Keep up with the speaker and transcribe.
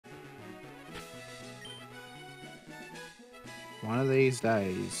One of these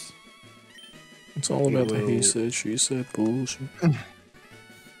days. It's all about the he said, she said bullshit.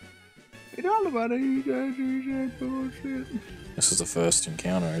 It's all about the he said, she said bullshit. This is the first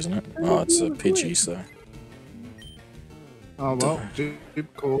encounter, isn't it? Oh, it's a Pidgey, so. Oh well,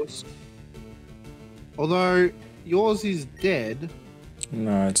 of course. Although yours is dead.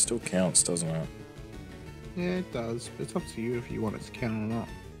 No, it still counts, doesn't it? Yeah, it does. It's up to you if you want it to count or not.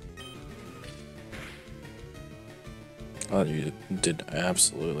 Oh, you did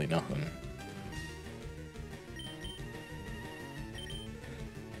absolutely nothing.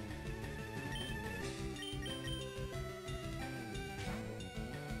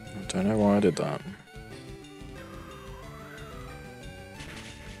 I don't know why I did that.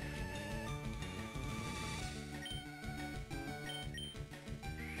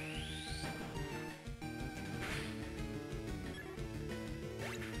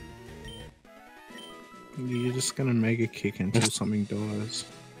 You're just gonna make a kick until something dies.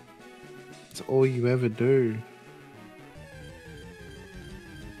 It's all you ever do.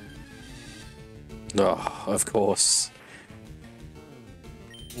 Oh, of course.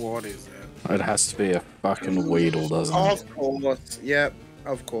 What is it? It has to be a fucking Weedle, doesn't it? Of course. Yep,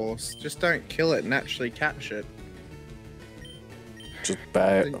 of course. Just don't kill it, naturally catch it. Just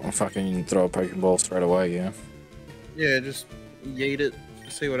fucking throw a Pokeball straight away, yeah. Yeah, just yeet it,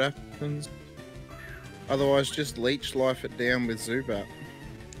 see what happens. Otherwise, just leech life it down with Zubat.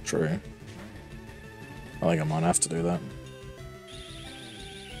 True. I think I might have to do that.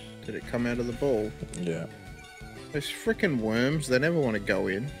 Did it come out of the ball? Yeah. Those freaking worms, they never want to go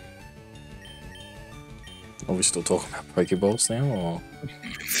in. Are we still talking about Pokeballs now, or?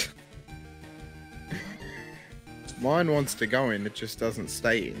 Mine wants to go in, it just doesn't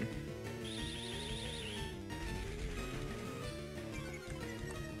stay in.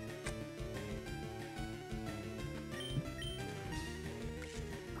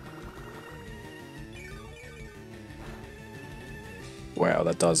 Wow,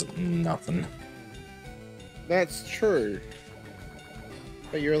 that does nothing. That's true.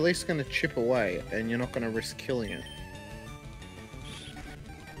 But you're at least going to chip away, and you're not going to risk killing it.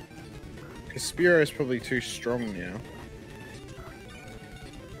 Because Spearow is probably too strong now.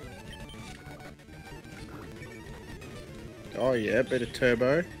 Oh yeah, bit of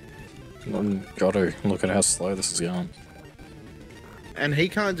turbo. Gotta look at how slow this is going. And he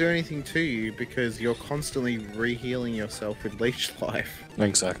can't do anything to you because you're constantly re-healing yourself with leech life.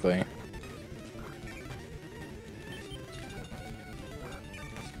 Exactly.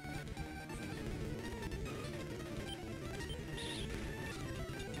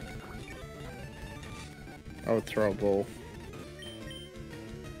 I would throw a ball.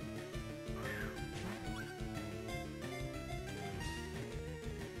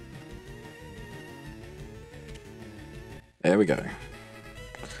 There we go.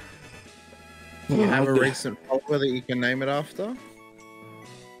 You have a recent follower that you can name it after?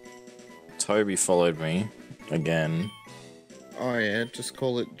 Toby followed me again. Oh yeah, just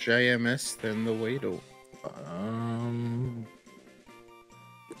call it JMS, then the Weedle. I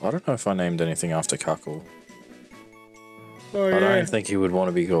don't know if I named anything after Cuckle. Oh, I yeah. don't think he would want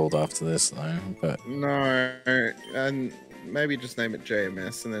to be called after this though, but... No, and maybe just name it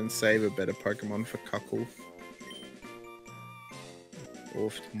JMS and then save a better Pokemon for Cuckle. Or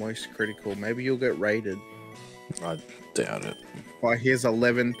if it's most critical, maybe you'll get raided. I doubt it. By his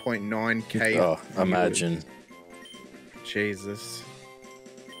 11.9k. Oh, imagine. Jesus.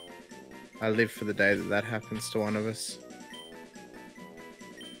 I live for the day that that happens to one of us.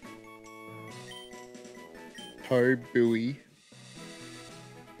 Toby.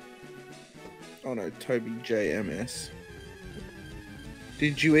 Oh no, Toby JMS.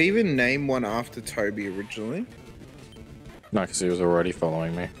 Did you even name one after Toby originally? No, because he was already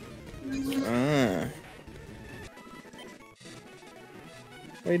following me. Ah.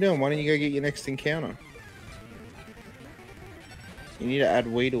 What are you doing? Why don't you go get your next encounter? You need to add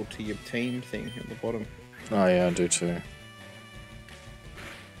Weedle to your team thing at the bottom. Oh yeah, I do too.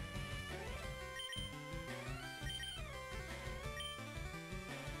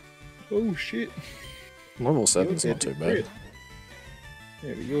 Oh shit. Level 7's not too bad.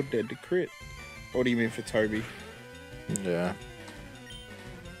 Yeah, but you're dead to crit. What do you mean for Toby? Yeah.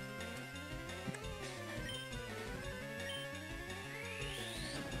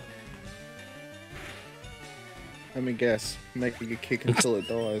 Let me guess. Making a kick until it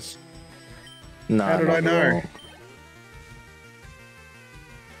dies. No, How did I know? at all.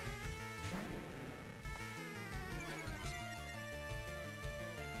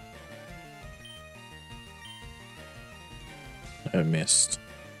 I missed.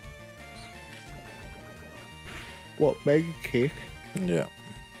 What, Mega Kick? Yeah.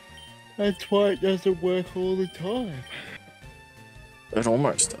 That's why it doesn't work all the time. It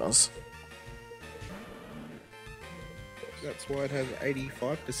almost does. That's why it has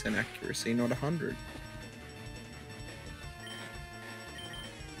 85% accuracy, not 100.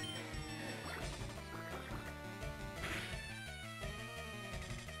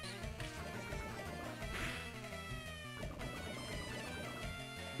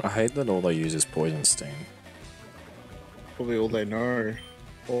 I hate that all they use is poison sting. Probably all they know.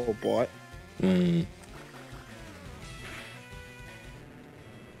 Or bite. Hmm.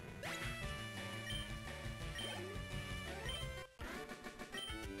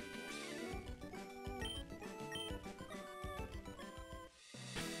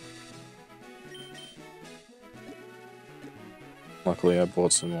 Luckily, I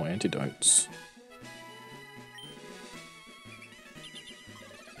bought some more antidotes.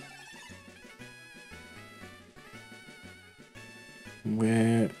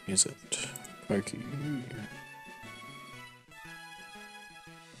 Where is it? Pokey.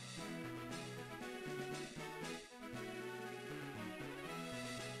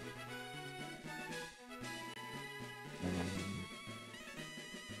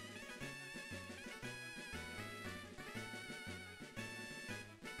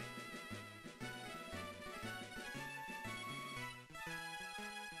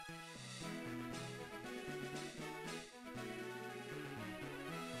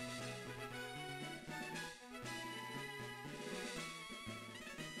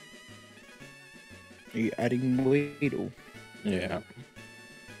 Are you adding Weedle? Yeah.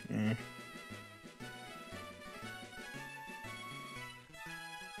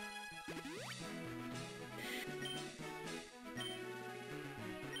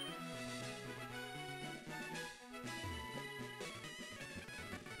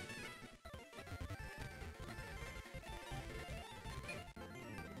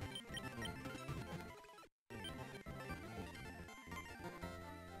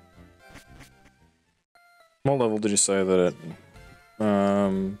 What level did you say that it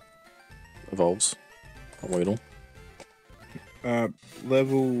evolves? A Weedle?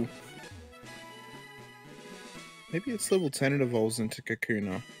 Level... Maybe it's level 10 it evolves into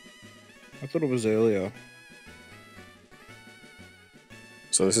Kakuna. I thought it was earlier.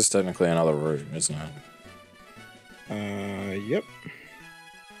 So this is technically another route, isn't it? Yep.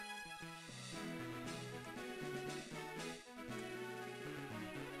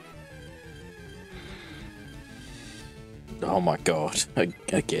 Oh my god,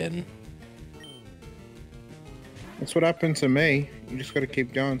 again. That's what happened to me. You just gotta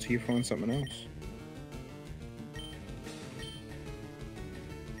keep going until you find something else.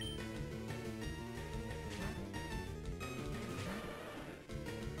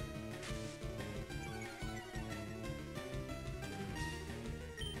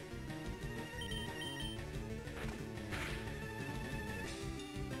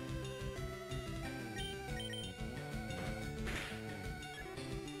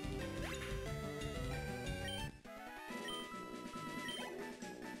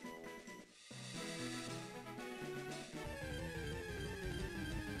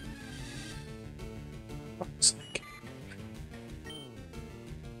 Fuck's sake.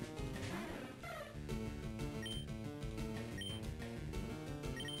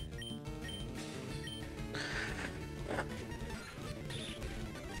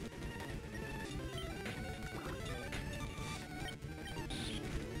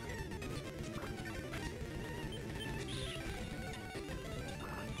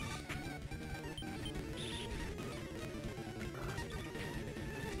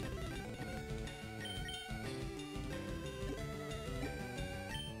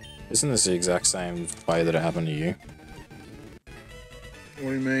 Isn't this the exact same way that it happened to you? What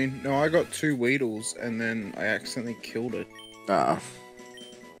do you mean? No, I got 2 Weedles and then I accidentally killed it. Ah.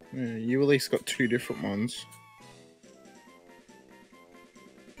 Yeah, you at least got 2 different ones.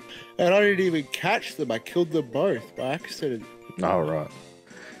 And I didn't even catch them. I killed them both by accident. Oh, right.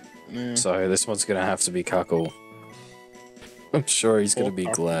 Yeah. So this one's gonna have to be Cuckle. I'm sure he's gonna be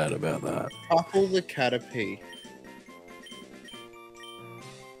Cuckle. glad about that. Couple the Caterpie.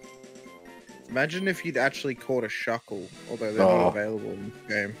 Imagine if you'd actually caught a Shuckle, although they're not available in this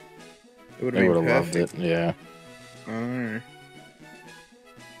game. It would have They been would have loved perfect. it, yeah. I don't know.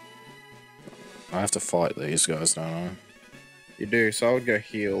 I have to fight these guys, don't I? You do, so I would go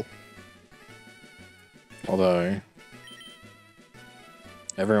heal. Although...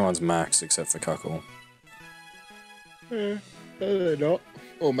 everyone's max except for Cuckle. Yeah, they're not.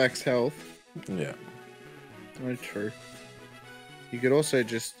 Or max health. Yeah. No, true. You could also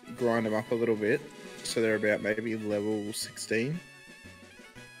just grind them up a little bit So they're about maybe level 16.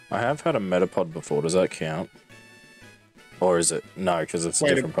 I have had a Metapod before. Does that count? Or is it? No, because it's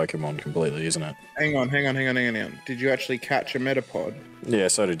a different Pokemon completely, isn't it? Hang on. Did you actually catch a Metapod? Yeah,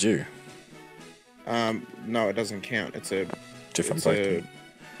 so did you. No, it doesn't count. It's a different Pokemon.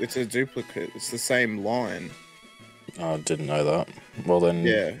 It's a duplicate. It's the same line. I didn't know that. Well then...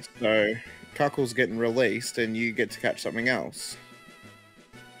 Yeah, so Cuckle's getting released and you get to catch something else.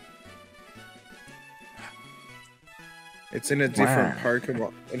 It's in a different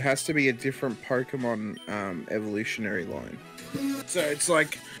Pokemon. It has to be a different Pokemon evolutionary line. So it's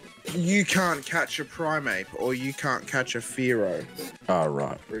like you can't catch a Primeape or you can't catch a Fearow. Oh,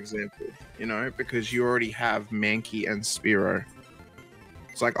 right. For example, you know, because you already have Mankey and Spearow.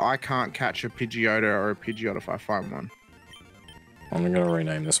 It's like I can't catch a Pidgeotto or a Pidgeot if I find one. I'm going to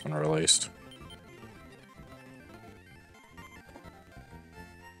rename this one Released.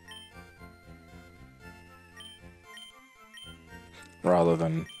 Rather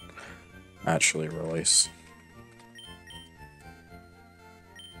than actually release.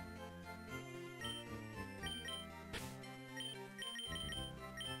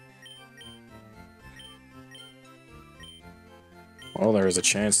 Well, there is a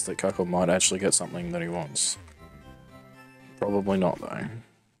chance that Cuckle might actually get something that he wants. Probably not, though.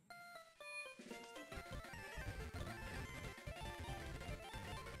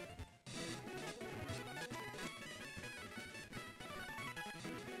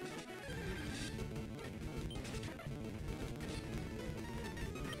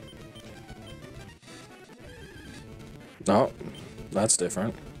 Oh, that's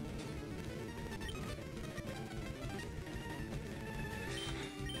different.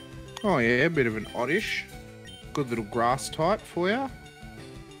 Oh yeah, a bit of an oddish. Good little grass type for you.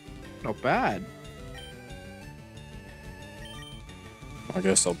 Not bad. I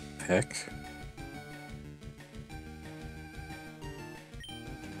guess I'll pick.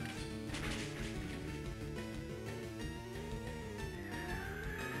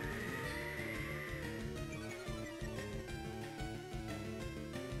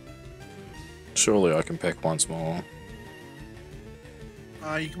 Surely I can pick once more.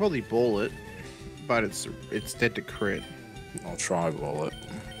 You can probably ball it, but it's dead to crit. I'll try ball it.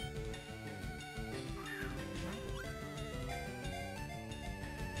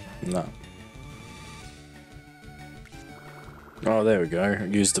 No. Oh, there we go.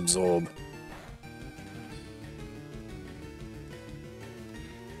 Used Absorb.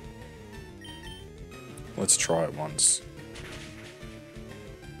 Let's try it once.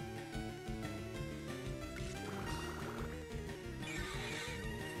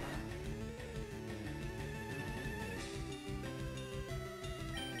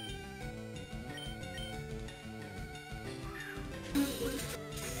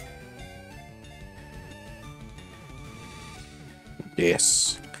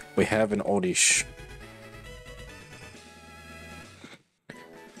 Yes, we have an Oddish.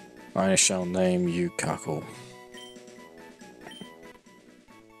 I shall name you Cuckle.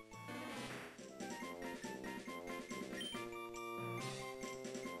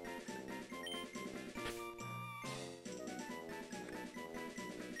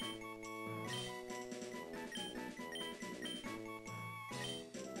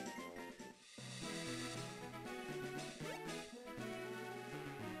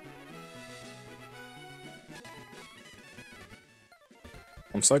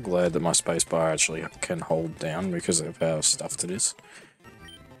 I'm so glad that my spacebar actually can hold down because of how stuffed it is.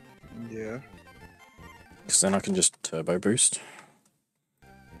 Yeah. Because then I can just turbo boost.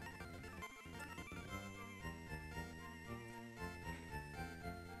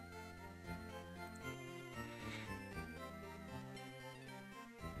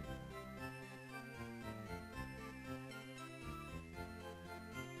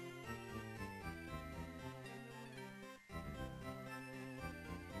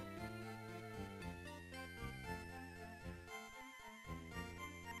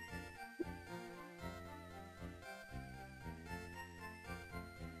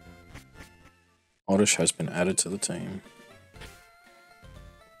 Oddish has been added to the team.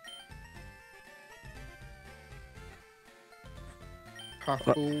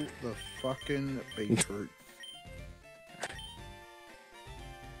 Cuckle the fucking beetroot.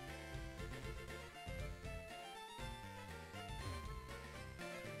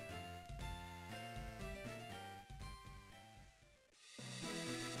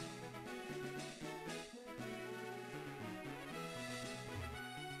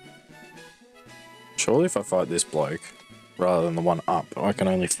 Surely if I fight this bloke, rather than the one up, I can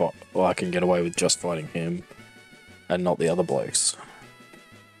only fight, well, I can get away with just fighting him, and not the other blokes.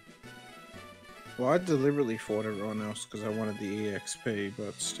 Well, I deliberately fought everyone else because I wanted the EXP,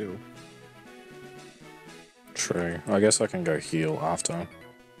 but still. True. I guess I can go heal after.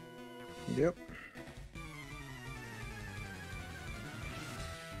 Yep.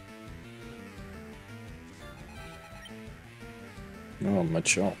 Oh,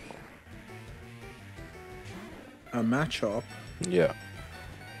 Machop. A Machop? Yeah.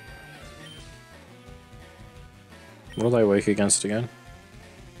 What are they weak against again?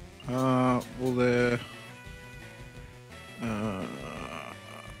 Well, they're...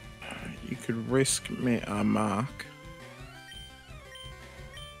 you could risk me a mark.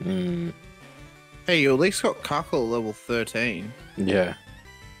 Hmm. Hey, you at least got Cuckle level 13. Yeah.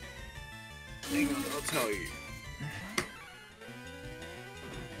 Hang on, I'll tell you.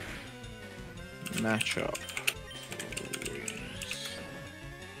 Matchup.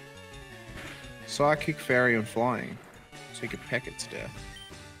 Psychic, Fairy, and Flying. So you could peck it to death.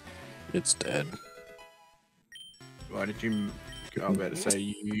 It's dead. Why did you... I was about to say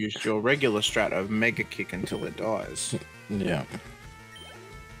you used your regular strat of Mega Kick until it dies. Yeah.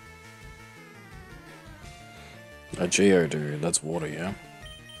 A Geodude, that's water, yeah?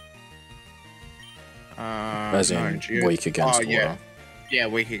 As in weak against water. Yeah. Yeah,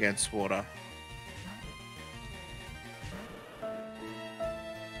 weak against water.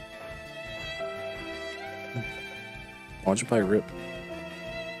 Why'd you play Rip?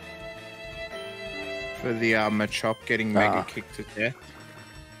 For the Machop getting Mega Kicked to death.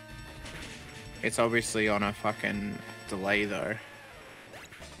 It's obviously on a fucking delay though.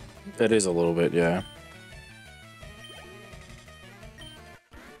 It is a little bit, yeah.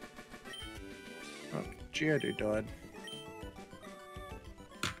 Oh, Geodude died.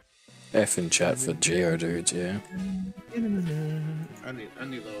 F in chat for Geodudes, yeah. Only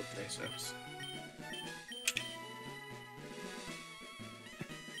lowercase Fs.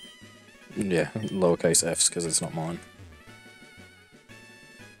 Yeah, lowercase f's because it's not mine.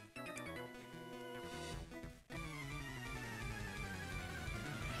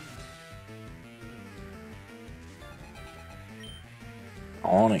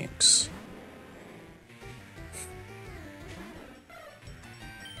 Onyx.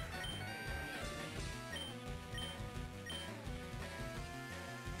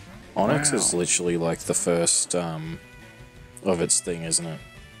 Onyx is literally like the first of its thing, isn't it?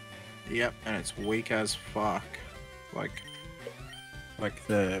 Yep, and it's weak as fuck. Like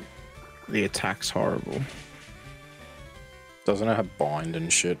the attack's horrible. Doesn't it have bind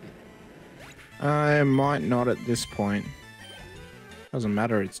and shit? I might not at this point. Doesn't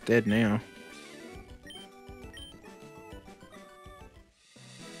matter, it's dead now.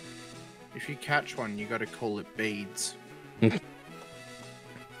 If you catch one, you gotta call it beads.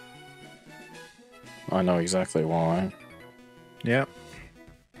 I know exactly why. Yep.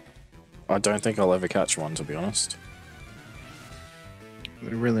 I don't think I'll ever catch one, to be honest.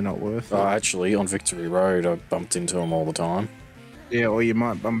 They're really not worth it. Actually, on Victory Road, I bumped into them all the time. Yeah, or you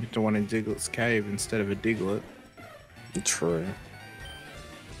might bump into one in Diglett's cave instead of a Diglett. True.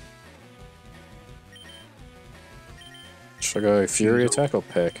 Should I go Fury Attack or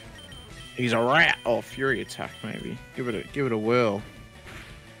Peck? He's a rat. Oh, Fury Attack maybe. Give it a whirl.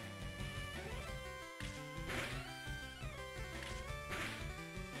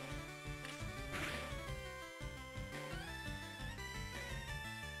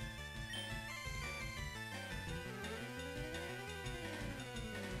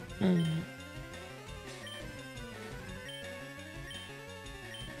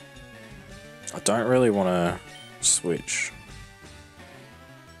 I don't really want to switch.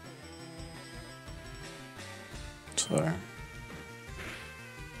 So.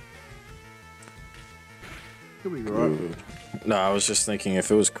 Could be right. No, I was just thinking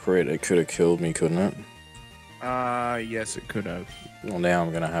if it was crit, it could have killed me, couldn't it? Yes, it could have. Well, now I'm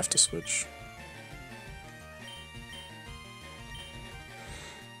going to have to switch.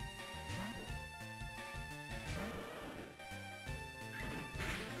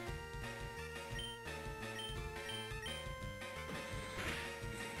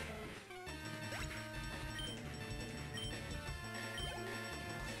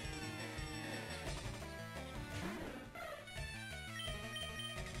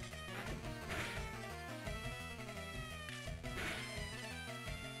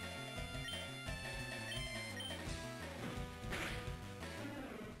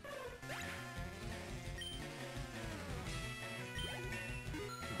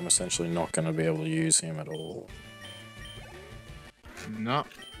 I'm essentially not going to be able to use him at all. No.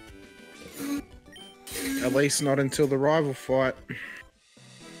 At least not until the rival fight.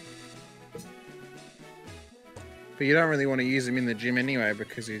 But you don't really want to use him in the gym anyway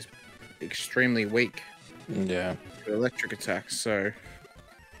because he's extremely weak Yeah. to electric attacks, so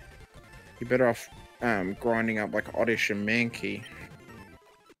you're better off grinding up like Oddish and Mankey.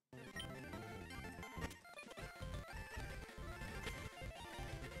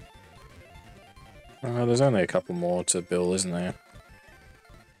 There's only a couple more to build, isn't there?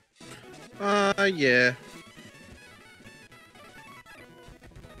 Yeah.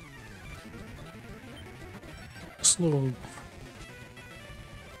 Slow.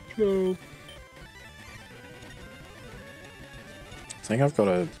 Slow. I think I've got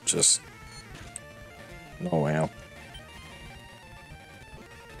to just... Oh, wow.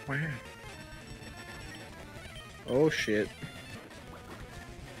 Wow. Oh, shit.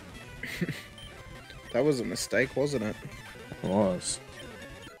 That was a mistake, wasn't it? It was.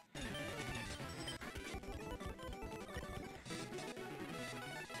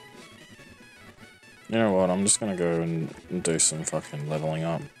 You know what, I'm just gonna go and do some fucking leveling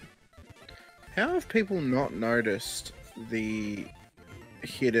up. How have people not noticed the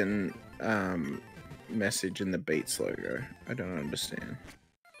hidden message in the Beats logo? I don't understand.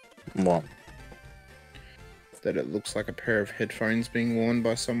 What? That it looks like a pair of headphones being worn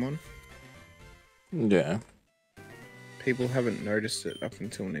by someone. Yeah. People haven't noticed it up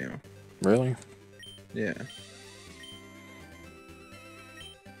until now. Really? Yeah.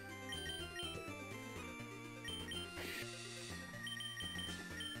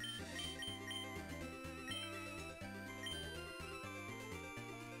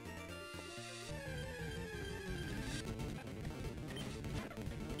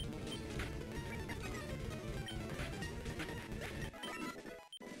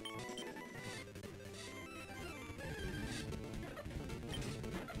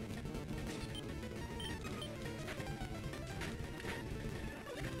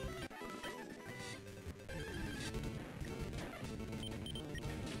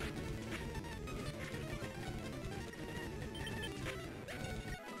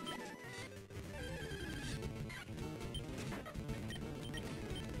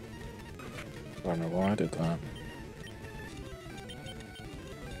 I don't know why I did that.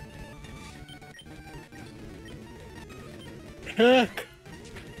 Heck!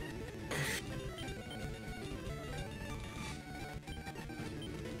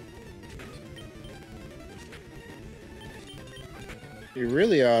 You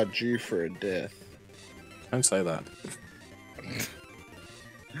really are due for a death. Don't say that.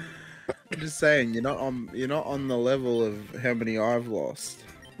 I'm just saying, you're not on the level of how many I've lost.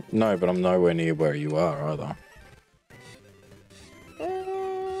 No, but I'm nowhere near where you are either.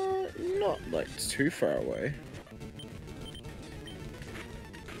 Not like too far away.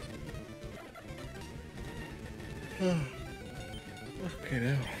 Okay,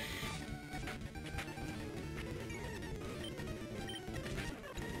 now.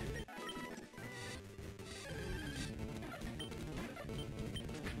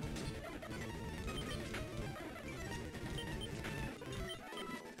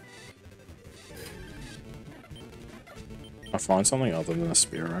 I find something other than a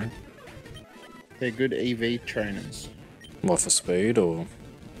Spearo. They're good EV trainers. What, for speed or?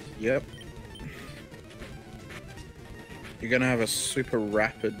 Yep. You're gonna have a super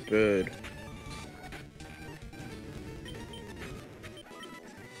rapid bird.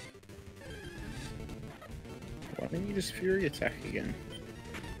 Why don't you just Fury Attack again?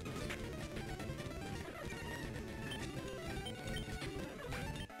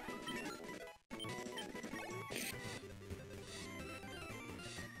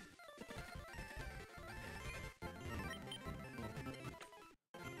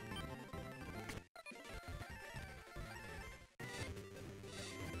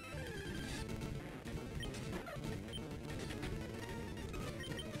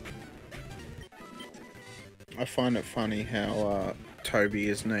 I find it funny how Toby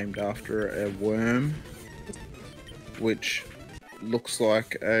is named after a worm, which looks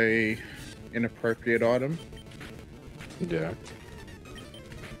like a inappropriate item. Yeah.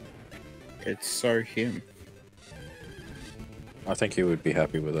 It's so him. I think he would be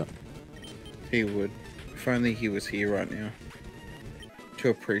happy with it. He would. If only he was here right now to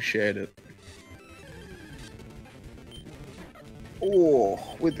appreciate it. Oh,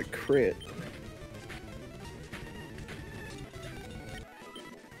 with the crit.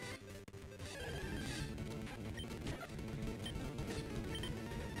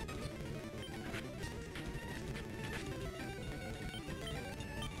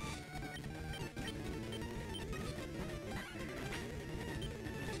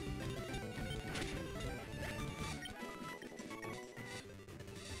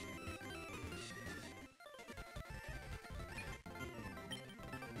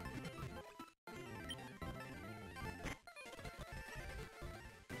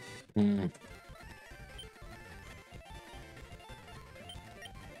 Hmm.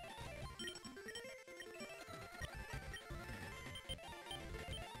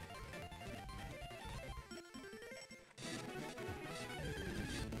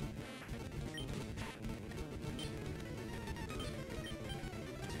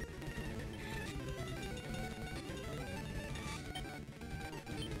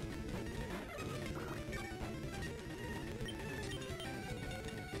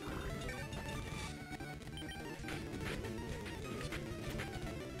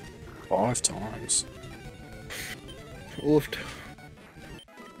 Five times. Oofed.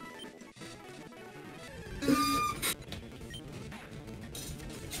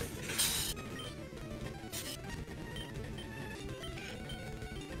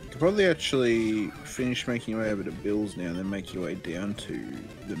 Could probably actually finish making your way over to Bill's now, then make your way down to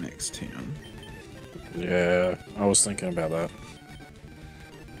the next town. Yeah, I was thinking about that.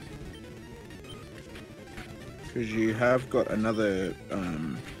 Because you have got another,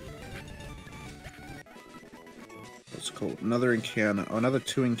 what's it called? Another encounter, or another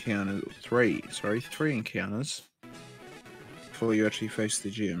three encounters before you actually face the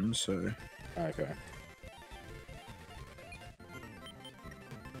gym, so. Okay.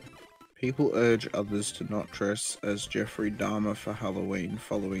 People urge others to not dress as Jeffrey Dahmer for Halloween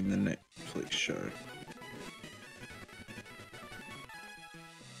following the Netflix show.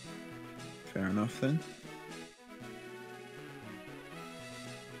 Fair enough then.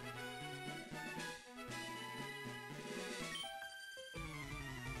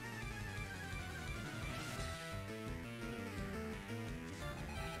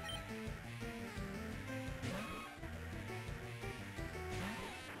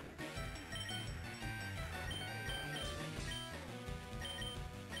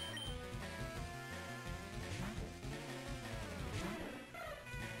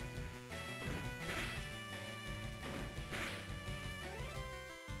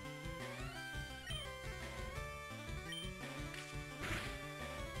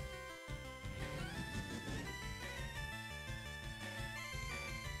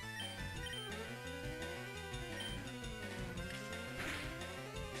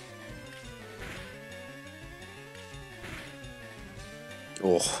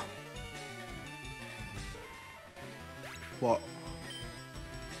 Oh. What?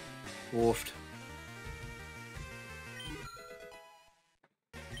 Woofed.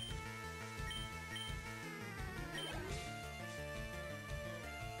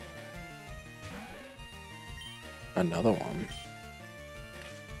 Another one.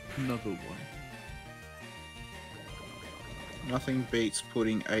 Another one. Nothing beats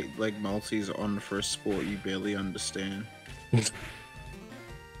putting 8-leg multis on for a sport you barely understand.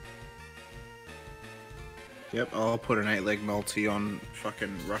 Yep, I'll put an 8-leg multi on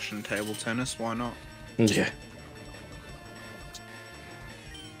fucking Russian table tennis, why not? Yeah.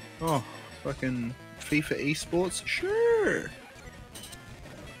 Oh, fucking FIFA esports? Sure!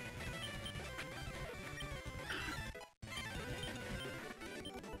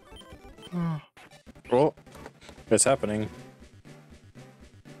 Oh. Oh, it's happening.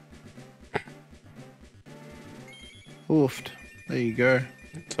 Oofed. There you go.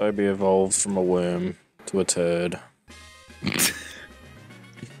 Toby evolved from a worm to a turd.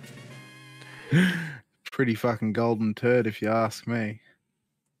 Pretty fucking golden turd if you ask me.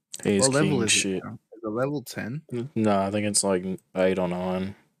 He's what level king is shit. it now? Is it level 10? No, I think it's like 8 or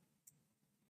 9.